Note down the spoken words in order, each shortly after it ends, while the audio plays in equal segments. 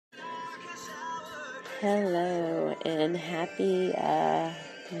Hello and happy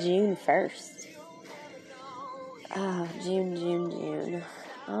June 1st. Oh, June.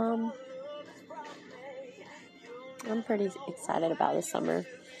 Um, I'm pretty excited about the summer.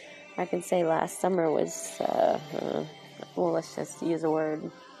 I can say last summer was, let's just use a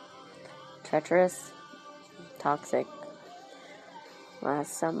word, treacherous, toxic.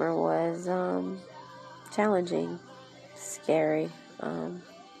 Last summer was challenging, scary,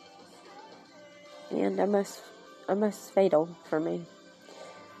 and almost fatal for me.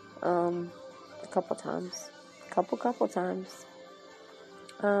 A couple times.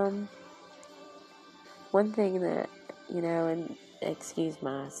 One thing that, and excuse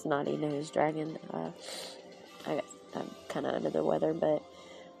my snotty nose dragging, I'm kind of under the weather, but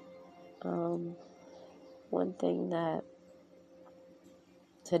one thing that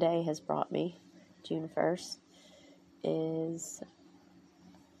today has brought me, June 1st, is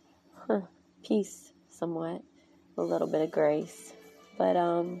peace somewhat, a little bit of grace, but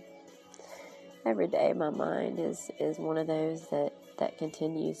every day my mind is one of those that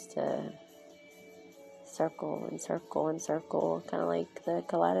continues to circle and circle and circle, kind of like the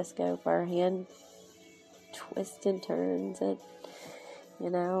kaleidoscope. Our hand twists and turns it,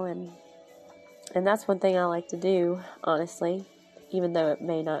 and that's one thing I like to do, honestly, even though it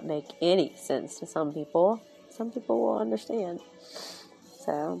may not make any sense to some people. Some people will understand.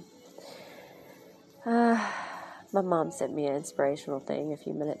 So, my mom sent me an inspirational thing a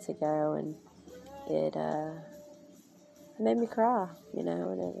few minutes ago, and it made me cry,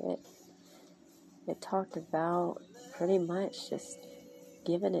 and it talked about pretty much just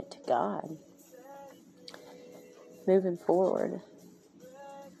giving it to God, moving forward,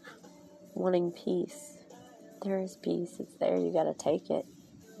 wanting peace. There is peace. It's there. You got to take it.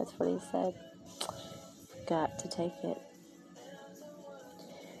 That's what he said. Got to take it.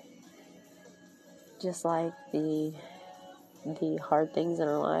 Just like the hard things in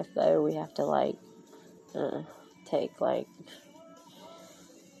our life, though, we have to take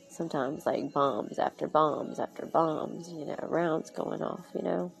sometimes bombs after bombs after bombs, rounds going off,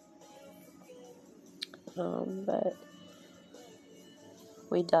 but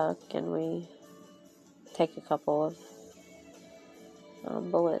we duck and we take a couple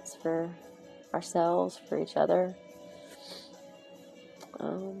of bullets for ourselves, for each other.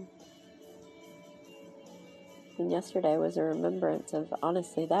 And yesterday was a remembrance of,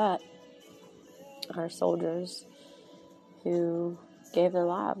 honestly, that our soldiers who gave their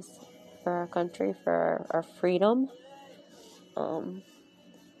lives for our country, for our freedom, for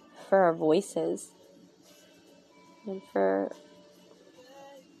our voices, and for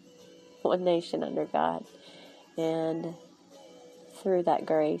one nation under God. And through that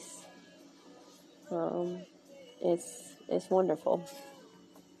grace, it's wonderful.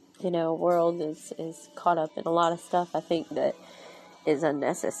 The world is caught up in a lot of stuff, I think, that is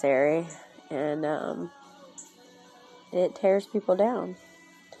unnecessary, and it tears people down.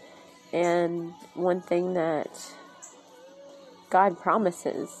 And one thing that God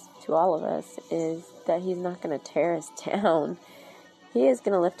promises to all of us is that He's not going to tear us down. He is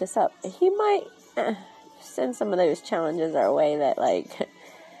going to lift us up. He might send some of those challenges our way that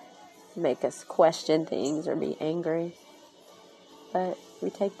make us question things or be angry. But we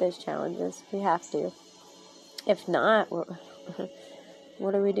take those challenges. We have to. If not,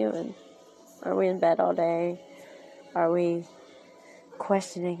 what are we doing? Are we in bed all day? Are we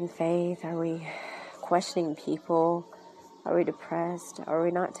questioning faith? Are we questioning people? Are we depressed? Are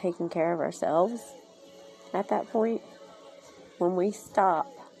we not taking care of ourselves at that point? When we stop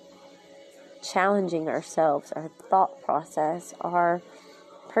challenging ourselves, our thought process, our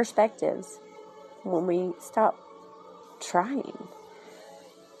perspectives, when we stop trying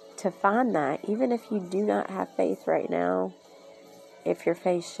to find that, even if you do not have faith right now, if your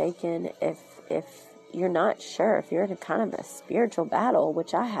faith's shaken, if you're not sure, if you're in a kind of a spiritual battle,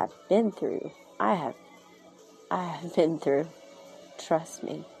 which I have been through, I have been through, trust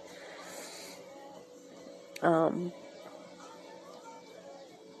me.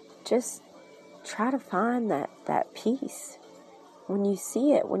 Just try to find that peace. When you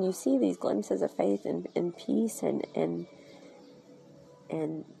see it, when you see these glimpses of faith and peace and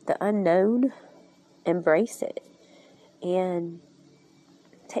the unknown, embrace it and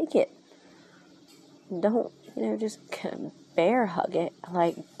take it. Don't, just bear hug it.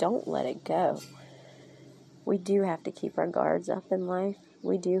 Don't let it go. We do have to keep our guards up in life.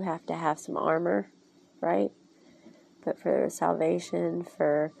 We do have to have some armor, right? But for salvation,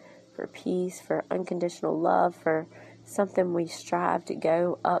 for peace, for unconditional love, for something we strive to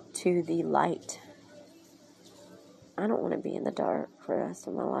go up to the light. I don't want to be in the dark for the rest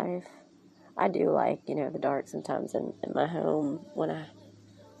of my life. I do like, the dark sometimes in my home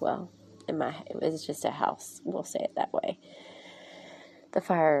it's just a house. We'll say it that way. The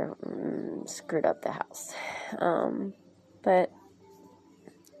fire screwed up the house. But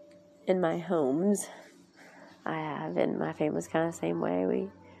in my homes, and my family's kind of the same way.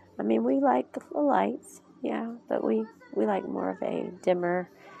 We like the lights, yeah, but we like more of a dimmer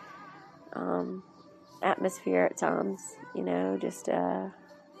atmosphere at times, just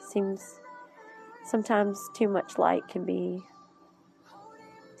seems sometimes too much light can be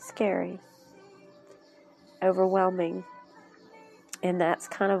scary, overwhelming. And that's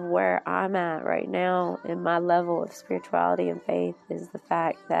kind of where I'm at right now in my level of spirituality and faith, is the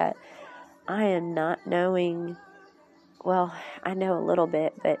fact that I am not knowing, well, I know a little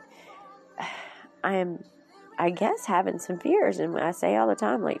bit, but I am, I guess, having some fears. And I say all the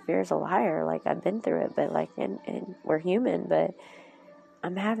time, like, fear is a liar. Like, I've been through it, but and we're human, but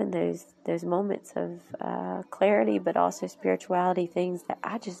I'm having those moments of clarity, but also spirituality, things that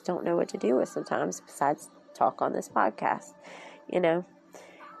I just don't know what to do with sometimes, besides talk on this podcast,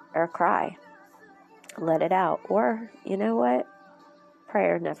 or cry, let it out. Or, you know what?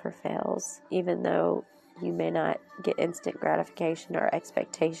 Prayer never fails, even though you may not get instant gratification or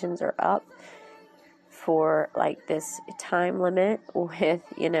expectations are up for like this time limit with,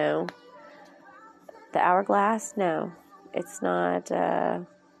 the hourglass. No, it's not,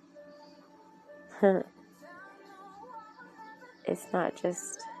 it's not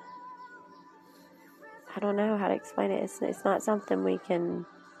just, I don't know how to explain it. It's not something we can,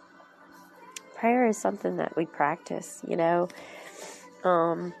 prayer is something that we practice,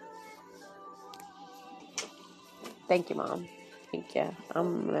 Thank you, Mom. Thank you.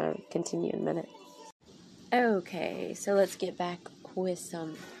 I'm going to continue in a minute. Okay, so let's get back with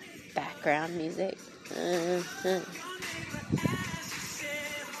some background music.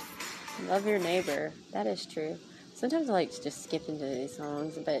 Love your neighbor. That is true. Sometimes I like to just skip into these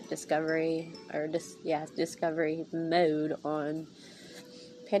songs, but Discovery mode on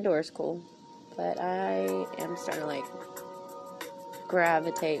Pandora's cool. But I am starting to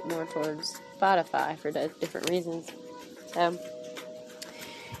gravitate more towards Spotify for different reasons. So,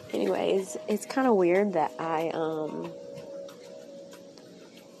 anyways, it's kind of weird that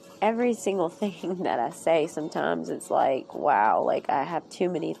every single thing that I say, sometimes it's like, wow, I have too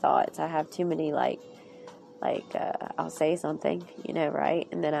many thoughts. I have too many, I'll say something, right?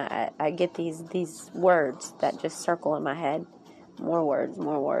 And then I get these words that just circle in my head. More words,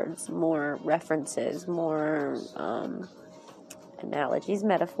 more references, more analogies,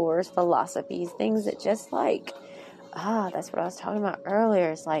 metaphors, philosophies, things that just that's what I was talking about earlier.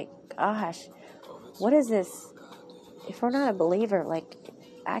 It's like, gosh, what is this? If we're not a believer,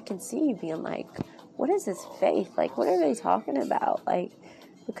 I can see you being like, what is this faith? What are they talking about?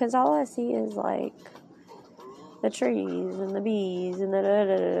 Because all I see is the trees and the bees and the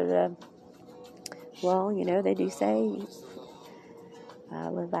da-da-da-da-da. Well, they do say,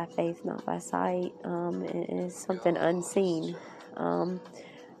 live by faith, not by sight. It is something unseen.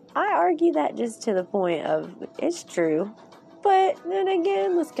 I argue that just to the point of it's true. But then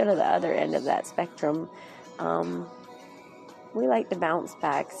again, let's go to the other end of that spectrum. We like to bounce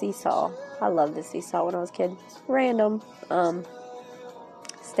back. Seesaw. I loved the seesaw when I was a kid. Random.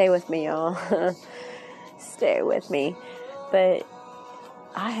 Stay with me, y'all. Stay with me. But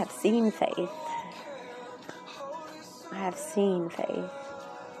I have seen faith.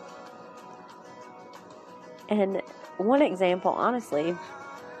 And one example, honestly,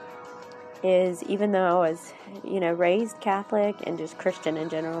 is even though I was, raised Catholic and just Christian in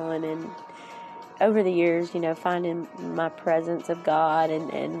general, and then over the years, finding my presence of God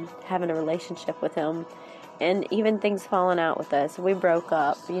and having a relationship with Him, and even things falling out with us. We broke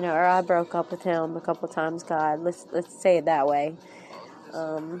up, or I broke up with Him a couple times. God, let's say it that way.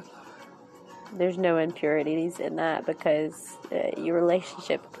 There's no impurities in that, because your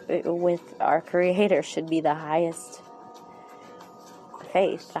relationship with our Creator should be the highest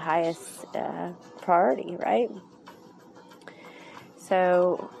faith, the highest priority, right?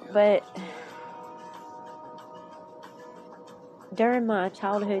 So, but during my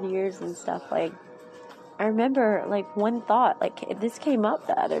childhood years and stuff, I remember one thought, this came up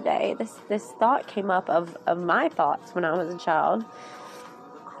the other day. This thought came up of my thoughts when I was a child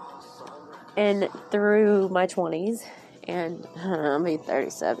and through my 20s, and I'll be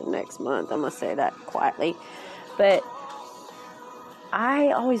 37 next month. I'm gonna say that quietly, but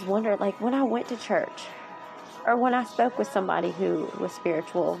I always wondered, when I went to church or when I spoke with somebody who was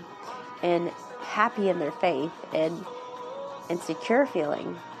spiritual and happy in their faith and secure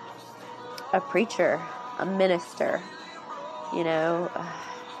feeling, a preacher, a minister,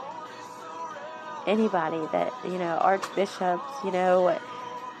 anybody that, archbishops,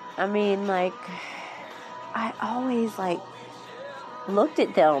 I mean, like, I always, like, looked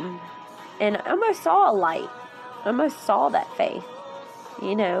at them and I almost saw a light. I almost saw that faith.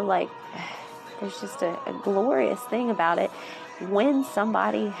 Like, there's just a glorious thing about it when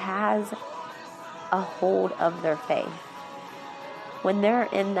somebody has a hold of their faith. When they're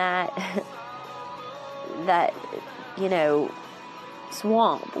in that,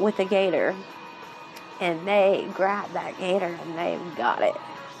 swamp with a gator, and they grab that gator and they've got it.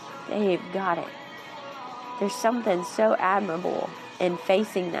 They've got it. There's something so admirable in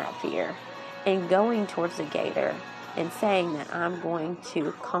facing that fear and going towards the gator and saying that I'm going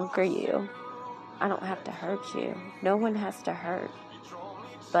to conquer you. I don't have to hurt you. No one has to hurt.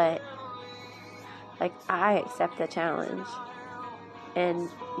 But, like, I accept the challenge. And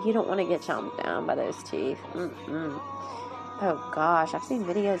you don't want to get chomped down by those teeth. Oh, gosh. I've seen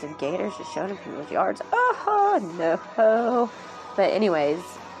videos of gators just showing up in people's yards. Oh, no. But anyways,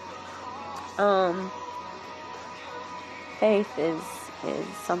 faith is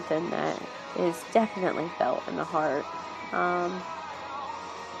something that is definitely felt in the heart, and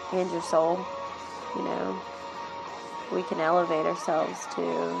your soul. We can elevate ourselves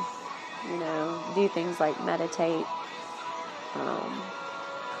to, do things like meditate,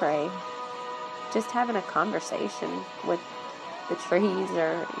 pray, just having a conversation with the trees,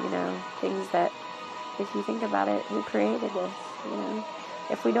 or, things that, if you think about it, who created this,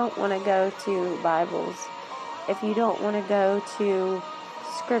 If we don't want to go to Bibles, if you don't want to go to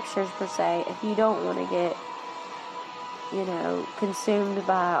scriptures per se, if you don't want to get, consumed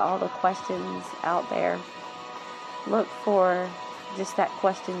by all the questions out there, look for just that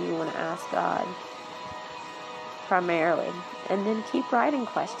question you want to ask God primarily, and then keep writing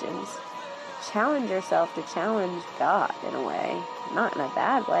questions. Challenge yourself to challenge God in a way, not in a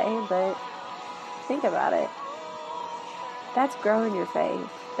bad way, but think about it. That's growing your faith.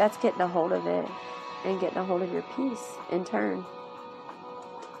 That's getting a hold of it and getting a hold of your peace in turn.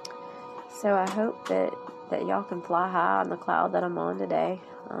 So I hope that y'all can fly high on the cloud that I'm on today.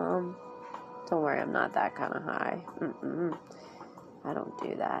 Don't worry, I'm not that kind of high. I don't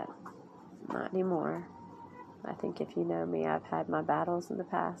do that. Not anymore. I think if you know me, I've had my battles in the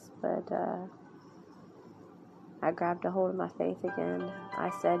past, but I grabbed a hold of my faith again. I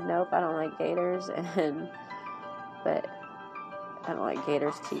said, nope, I don't like gators, but I don't like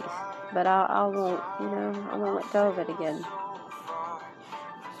gators' teeth. But I won't, I won't let go of it again.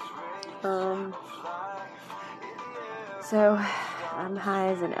 So I'm high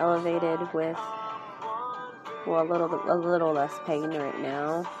as and elevated with, a little less pain right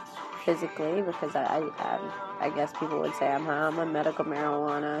now, physically, because I guess people would say I'm high. I'm on medical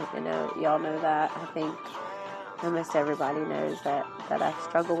marijuana. Y'all know that. I think almost everybody knows that I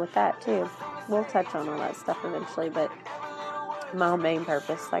struggle with that too. We'll touch on all that stuff eventually, but my main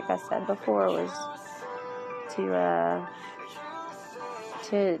purpose, like I said before, was to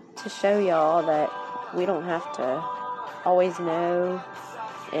show y'all that we don't have to always know,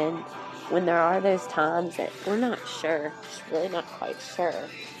 and when there are those times that we're not sure, just really not quite sure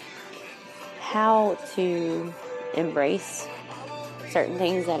how to embrace certain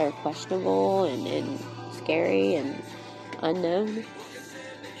things that are questionable and scary and unknown.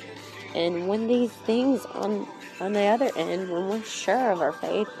 And when these things on the other end, when we're sure of our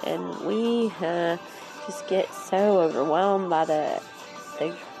faith and we just get so overwhelmed by the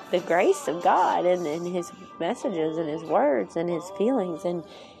grace of God and His messages and His words and His feelings and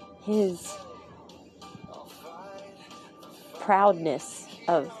His proudness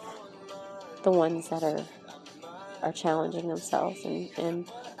of the ones that are challenging themselves. And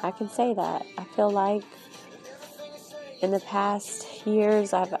I can say that. I feel like in the past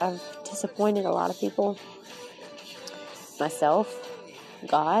years, I've disappointed a lot of people. Myself,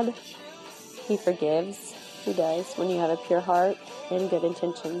 God, He forgives. He does when you have a pure heart and good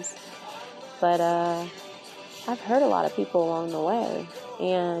intentions. But I've hurt a lot of people along the way,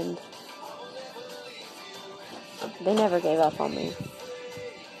 and they never gave up on me.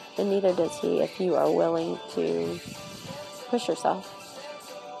 And neither does He if you are willing to push yourself.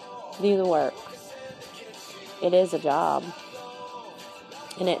 Do the work. It is a job.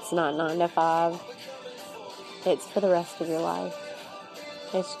 And it's not 9 to 5. It's for the rest of your life.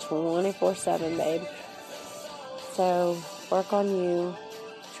 It's 24/7, babe. So work on you.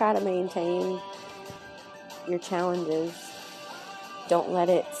 Try to maintain your challenges. Don't let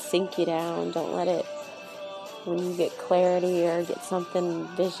it sink you down. Don't let it, when you get clarity or get something,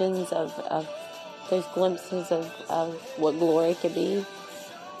 visions of those glimpses of what glory could be.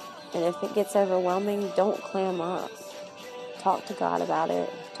 And if it gets overwhelming, don't clam up. Talk to God about it.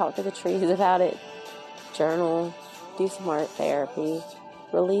 Talk to the trees about it. journal, do some art therapy,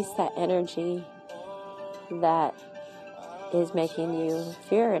 release that energy that is making you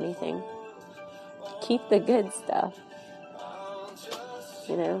fear anything. Keep the good stuff,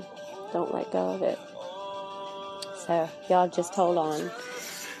 don't let go of it. So y'all just hold on.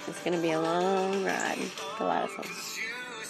 It's going to be a long ride for a lot of folks.